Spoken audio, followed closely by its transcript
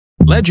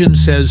Legend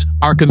says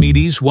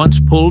Archimedes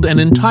once pulled an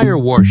entire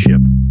warship,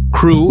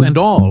 crew and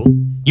all,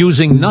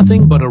 using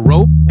nothing but a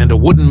rope and a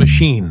wooden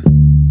machine.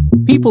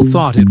 People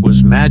thought it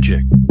was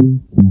magic,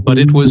 but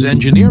it was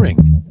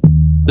engineering.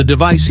 The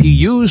device he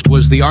used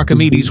was the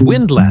Archimedes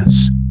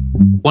Windlass,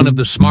 one of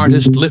the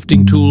smartest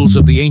lifting tools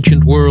of the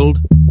ancient world.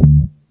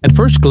 At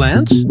first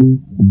glance,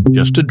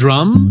 just a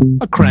drum,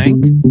 a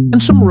crank,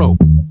 and some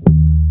rope.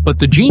 But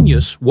the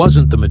genius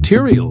wasn't the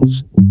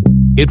materials.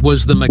 It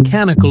was the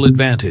mechanical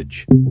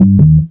advantage.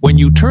 When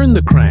you turn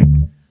the crank,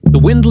 the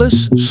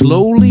windlass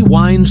slowly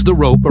winds the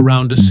rope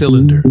around a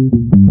cylinder.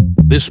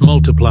 This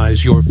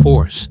multiplies your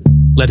force,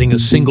 letting a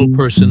single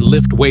person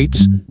lift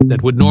weights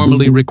that would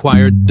normally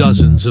require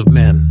dozens of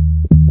men.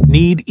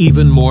 Need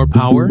even more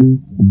power?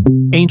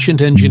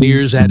 Ancient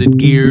engineers added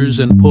gears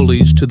and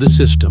pulleys to the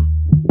system,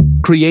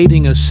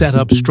 creating a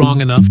setup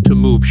strong enough to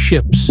move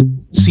ships,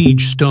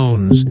 siege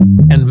stones,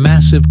 and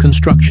massive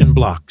construction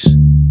blocks.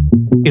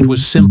 It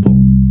was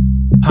simple,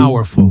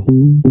 powerful,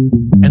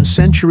 and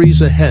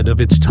centuries ahead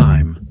of its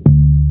time.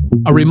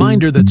 A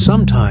reminder that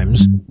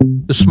sometimes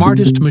the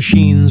smartest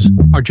machines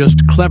are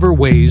just clever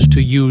ways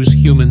to use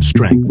human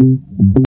strength.